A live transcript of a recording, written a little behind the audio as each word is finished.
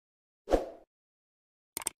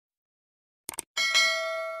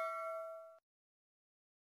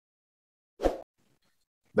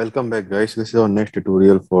Welcome back, guys. This is our next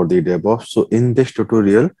tutorial for the DevOps. So in this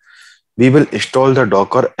tutorial, we will install the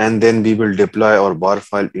Docker and then we will deploy our bar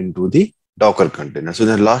file into the Docker container. So in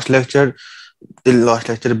the last lecture,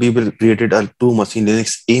 we will created a two machine,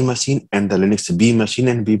 Linux A machine and the Linux B machine,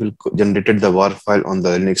 and we will generated the bar file on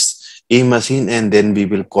the Linux A machine, and then we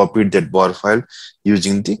will copy that bar file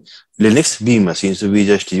using the Linux B machine. So we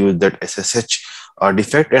just use that SSH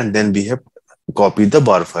artifact, and then we have copy the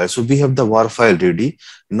bar file. So we have the bar file ready.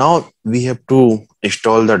 Now we have to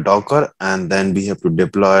install the Docker, and then we have to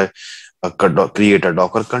deploy create a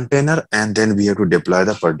Docker container, and then we have to deploy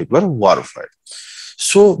the particular bar file.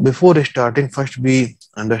 So before starting, first we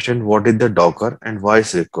understand what is the Docker and why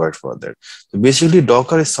it's required for that. So basically,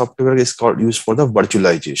 Docker is software is called used for the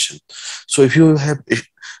virtualization. So if you have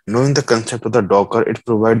knowing the concept of the Docker, it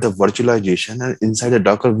provides the virtualization, and inside the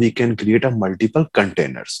Docker we can create a multiple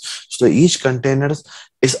containers. So each container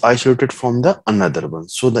is isolated from the another one.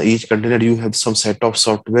 So the each container you have some set of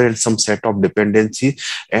software and some set of dependency,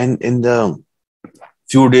 and in the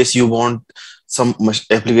few days you want some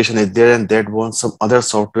application is there and that wants some other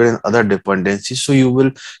software and other dependencies, so you will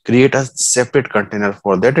create a separate container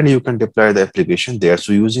for that and you can deploy the application there.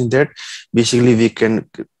 So using that, basically we can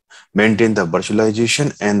maintain the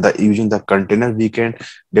virtualization, and using the container we can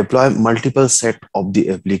deploy multiple set of the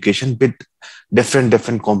application with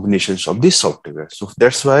different combinations of the software. So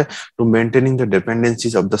that's why, to maintaining the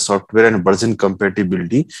dependencies of the software and version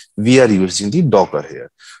compatibility, we are using the Docker here.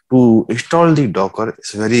 To install the Docker,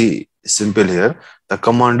 it's very simple here. The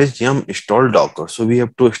command is yum install Docker. So we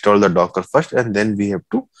have to install the Docker first, and then we have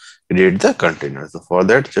to create the container. So for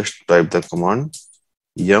that, just type the command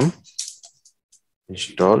yum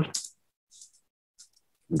install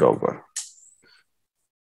Docker.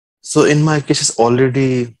 So in my case, it's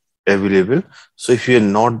already available. So if you are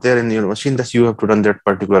not there in your machine, that you have to run that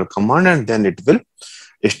particular command, and then it will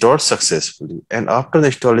install successfully. And after the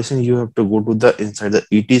installation, you have to go to the inside the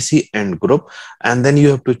etc and group, and then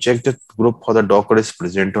you have to check the group for the Docker is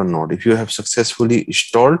present or not. If you have successfully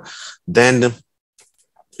installed, then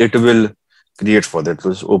it will create for that.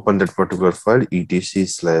 So just open that particular file,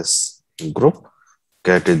 etc/group.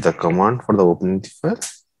 Cat is the command for the opening the file,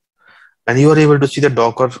 and you are able to see the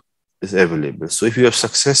Docker is available. So if you have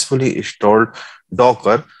successfully installed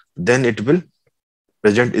Docker, then it will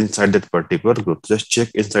present inside that particular group. Just check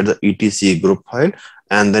inside the etc group file,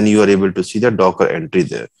 and then you are able to see the Docker entry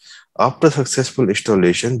there. After successful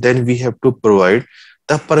installation, then we have to provide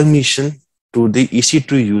the permission to the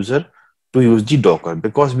EC2 user to use the Docker,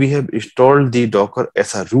 because we have installed the Docker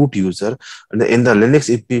as a root user. And in the Linux,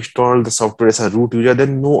 if we install the software as a root user,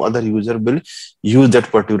 then no other user will use that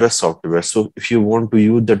particular software. So if you want to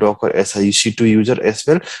use the Docker as a EC2 user as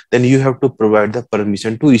well, then you have to provide the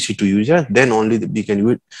permission to EC2 user. Then only we can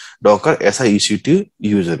use Docker as a EC2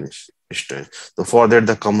 user instance. So for that,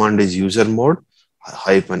 the command is user mode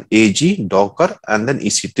 -ag Docker and then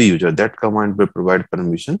EC2 user. That command will provide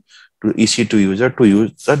permission to EC2 user to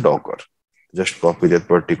use the Docker. Just copy that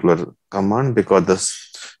particular command, because the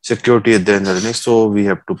security is there in the Linux, so we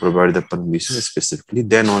have to provide the permission specifically,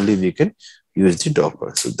 then only we can use the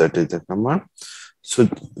Docker. So that is the command. So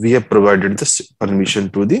we have provided the permission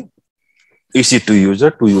to the EC2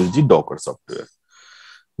 user to use the Docker software.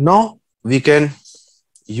 Now we can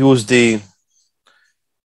use the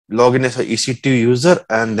login as a EC2 user,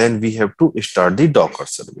 and then we have to start the Docker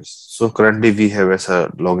service. So currently we have as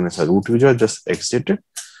a login as a root user, just exit it.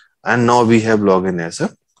 And now we have login as a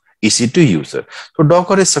EC2 user. So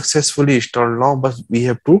Docker is successfully installed now, but we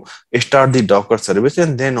have to start the Docker service,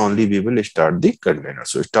 and then only we will start the container.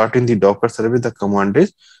 So starting the Docker service, the command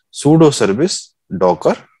is sudo service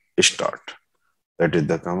docker start. That is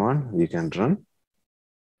the command we can run.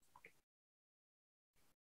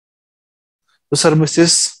 The service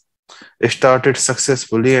is started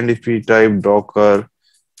successfully, and if we type docker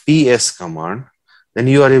ps command, then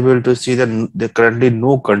you are able to see that currently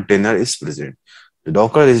no container is present. The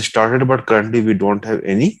Docker is started, but currently we don't have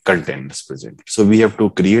any containers present. So we have to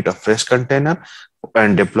create a fresh container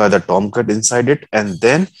and deploy the Tomcat inside it, and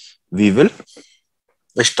then we will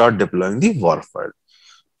start deploying the war file.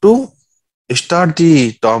 To start the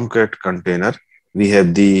Tomcat container, we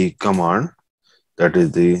have the command, that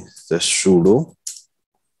is the sudo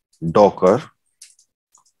docker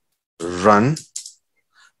run,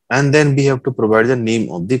 and then we have to provide the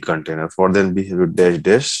name of the container. For then we have to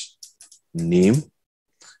dash name.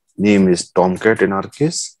 Name is Tomcat in our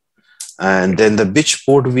case. And then the which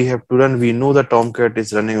port we have to run. We know the Tomcat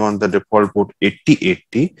is running on the default port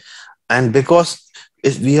 8080. And because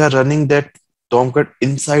we are running that Tomcat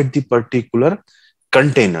inside the particular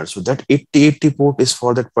container. So that 8080 port is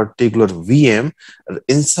for that particular VM.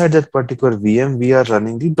 Inside that particular VM, we are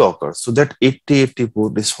running the Docker. So that 8080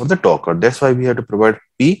 port is for the Docker. That's why we have to provide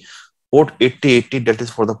P port 8080, that is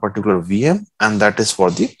for the particular VM, and that is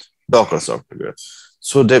for the Docker software.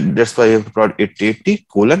 So that's why you have to provide 8080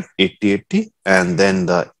 colon 8080, and then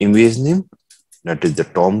the image name, that is the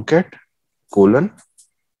Tomcat colon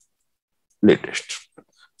latest.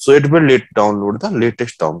 So it will download the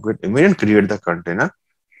latest Tomcat image and create the container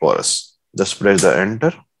for us. Just press the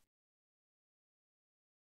enter.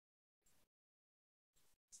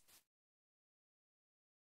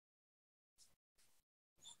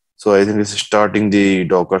 So I think it's starting the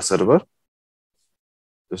Docker server.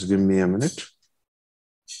 Just give me a minute.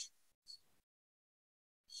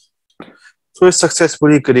 So it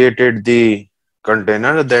successfully created the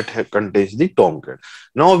container that contains the Tomcat.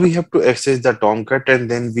 Now we have to access the Tomcat,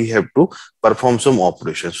 and then we have to perform some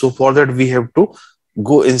operations. So for that, we have to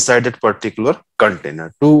go inside that particular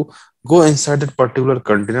container. To go inside that particular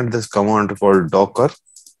container, this command called docker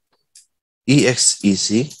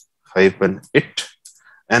exec -it,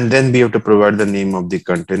 and then we have to provide the name of the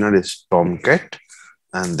container is Tomcat,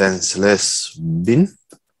 and then /bin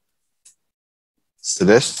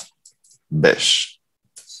 /bash.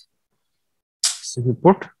 So we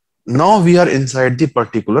put, now we are inside the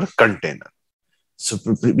particular container. So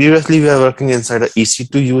previously we are working inside a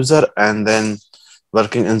EC2 user and then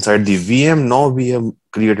working inside the VM. Now we have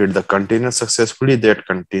created the container successfully that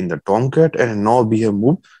contain the Tomcat, and now we have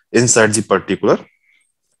moved inside the particular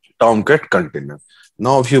Tomcat container.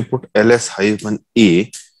 Now if you put ls-a,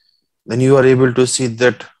 then you are able to see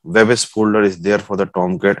that webs folder is there for the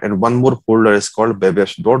Tomcat, and one more folder is called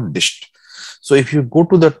webs.dist. So if you go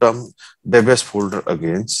to the webs folder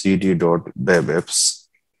again, cd.webs,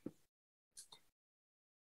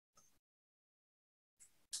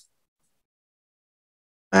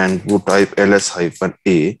 and you type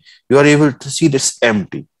ls-a, you are able to see this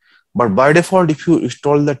empty. But by default, if you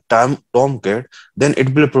install the Tomcat, then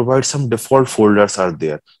it will provide some default folders are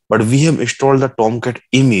there. But we have installed the Tomcat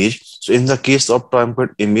image. So in the case of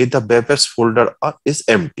Tomcat image, the webs folder is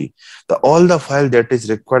empty. All the file that is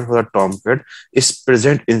required for the Tomcat is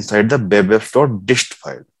present inside the webs.dist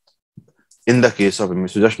file. In the case of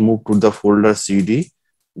image, so just move to the folder cd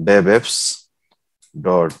webs.dist,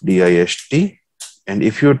 and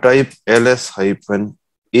if you type ls-a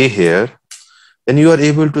here, then you are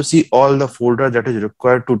able to see all the folder that is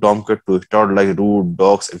required to Tomcat to start, like root,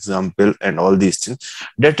 docs, example, and all these things.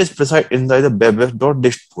 That is present inside the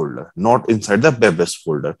webs.dist folder, not inside the webs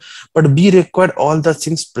folder. But we require all the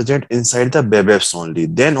things present inside the webs only.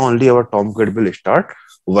 Then only our Tomcat will start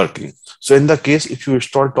working. So in the case, if you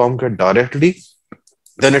install Tomcat directly,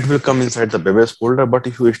 then it will come inside the webs folder. But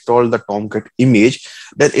if you install the Tomcat image,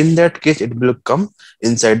 then in that case, it will come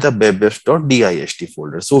inside the webs.dist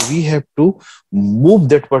folder. So we have to move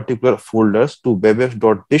that particular folders to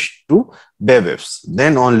webs.dist to webs.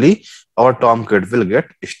 Then only our Tomcat will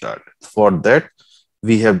get started. For that,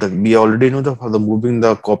 we already know for the moving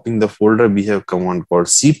the copying the folder, we have command called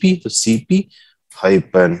cp. So cp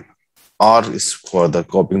 -r is for the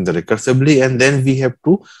copying the recursively, and then we have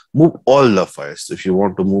to move all the files. So if you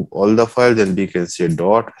want to move all the files, then we can say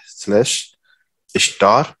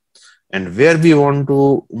 /*, and where we want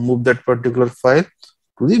to move that particular file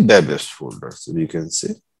to the webs folder. So we can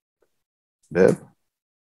say web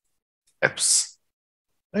apps,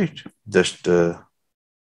 right? Just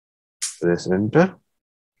press enter.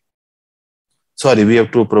 Sorry, we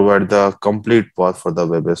have to provide the complete path for the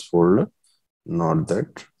webs folder, not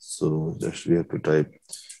that. So just we have to type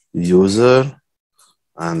user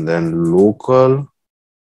and then local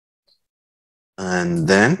and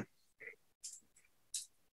then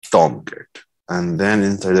Tomcat, and then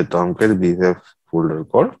inside the Tomcat we have folder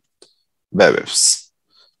called webs.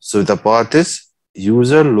 So the path is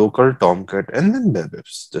user local Tomcat and then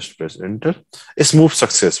webs. Just press enter. It's moved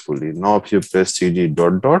successfully. Now if you press cd ...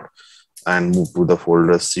 and move to the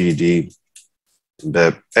folder cd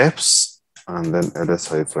web apps and then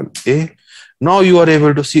ls-a. Now you are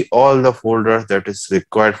able to see all the folders that is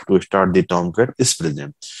required to start the Tomcat is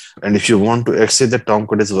present. And if you want to access the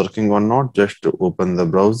Tomcat is working or not, just open the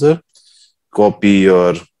browser, copy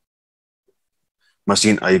your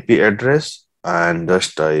machine IP address and just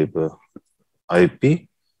type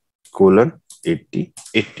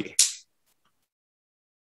IP:8080.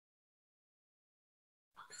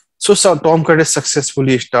 So Tomcat is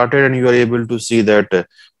successfully started, and you are able to see that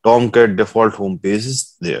Tomcat default home page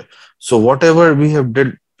is there. So whatever we have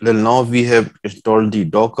did Well, now we have installed the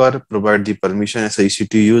Docker, provide the permission as a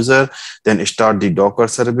EC2 user, then start the Docker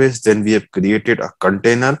service. Then we have created a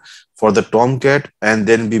container for the Tomcat, and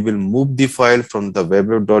then we will move the file from the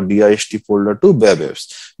webapp.dist folder to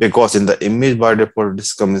webapps, because in the image by default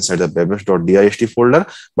this comes inside the webapps.dist folder,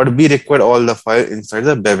 but we require all the file inside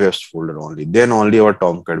the webapps folder only. Then only our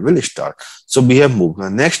Tomcat will start. So we have moved. The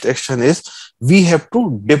next action is we have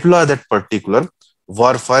to deploy that particular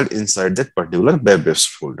war file inside that particular webapps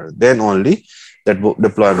folder. Then only that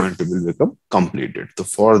deployment will become completed. So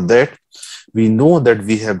for that, we know that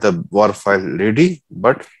we have the war file ready,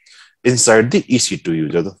 but inside the EC2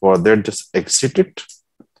 user. So for that, just exit it.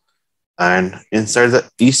 And inside the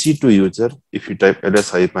EC2 user, if you type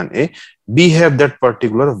ls-a, we have that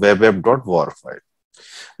particular webapp.war file.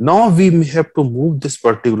 Now we have to move this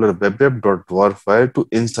particular webapp.war file to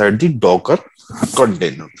inside the Docker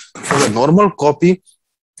container. For the normal copy,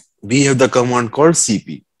 we have the command called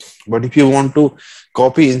cp. But if you want to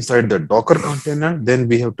copy inside the Docker container, then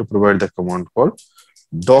we have to provide the command called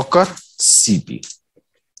docker cp.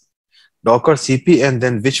 Docker cp, and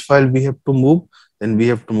then which file we have to move? Then we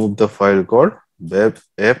have to move the file called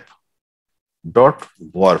webapp.war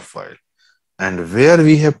file. And where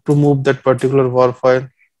we have to move that particular war file,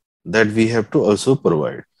 that we have to also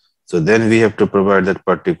provide. So then we have to provide that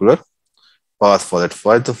particular path for that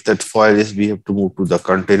file. So that file is we have to move to the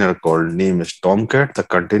container called name is Tomcat, the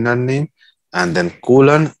container name, and then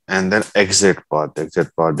colon, and then exit path. The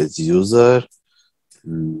exit path is user,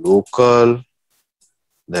 local,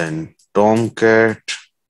 then Tomcat,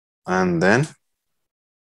 and then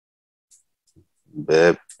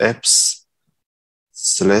web apps /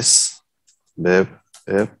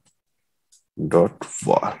 webapp.war.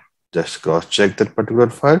 Just cross check that particular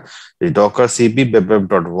file. The docker cp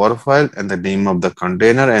webapp.war file and the name of the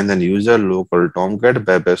container, and then user, local, Tomcat,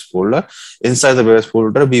 webapps folder. Inside the webapps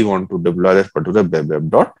folder, we want to deploy that particular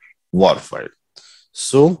webapp.war file.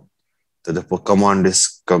 So the command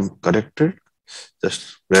is corrected.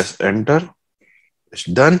 Just press enter. It's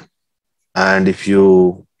done. And if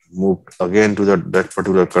you move again to that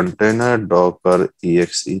particular container, docker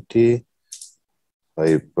exet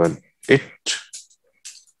 -it,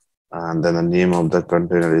 and then the name of the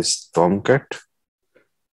container is Tomcat.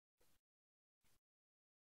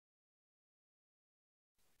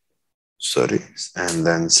 Sorry, and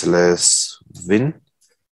then /win/dash.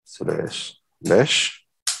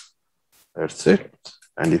 That's it.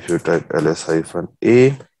 And if you type ls-a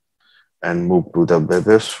and move to the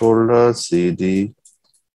webapps folder, cd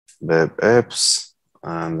webapps,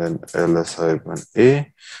 and then ls-a,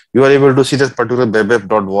 you are able to see that particular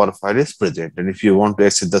webapp.war file is present. And if you want to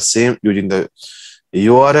exit the same using the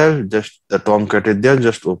URL, just the Tomcat is there,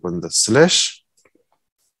 just open the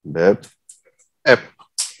 /webapp.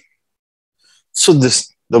 So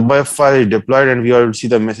the web file is deployed, and we already see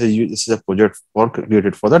the message. This is a project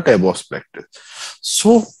created for the DevOps practice.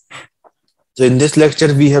 So in this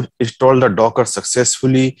lecture, we have installed the Docker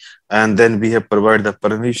successfully, and then we have provided the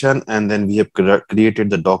permission, and then we have created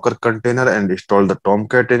the Docker container and installed the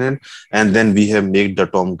Tomcat in it, and then we have made the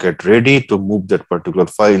Tomcat ready to move that particular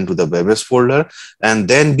file into the webapps folder, and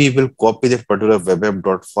then we will copy that particular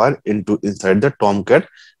webapp.file inside the Tomcat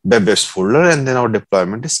webapps folder, and then our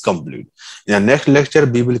deployment is complete. In the next lecture,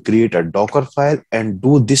 we will create a Docker file and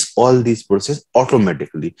do all these processes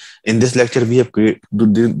automatically. In this lecture, we have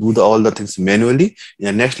all the things manually. In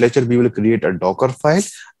the next lecture, we will create a Docker file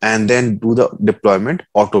and then do the deployment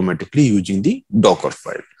automatically using the Docker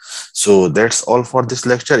file. So that's all for this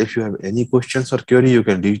lecture. If you have any questions or query, you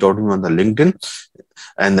can reach out to me on the LinkedIn.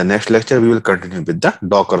 And the next lecture, we will continue with the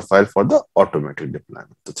Docker file for the automatic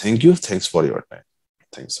deployment. So thank you. Thanks for your time.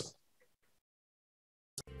 Thanks, sir.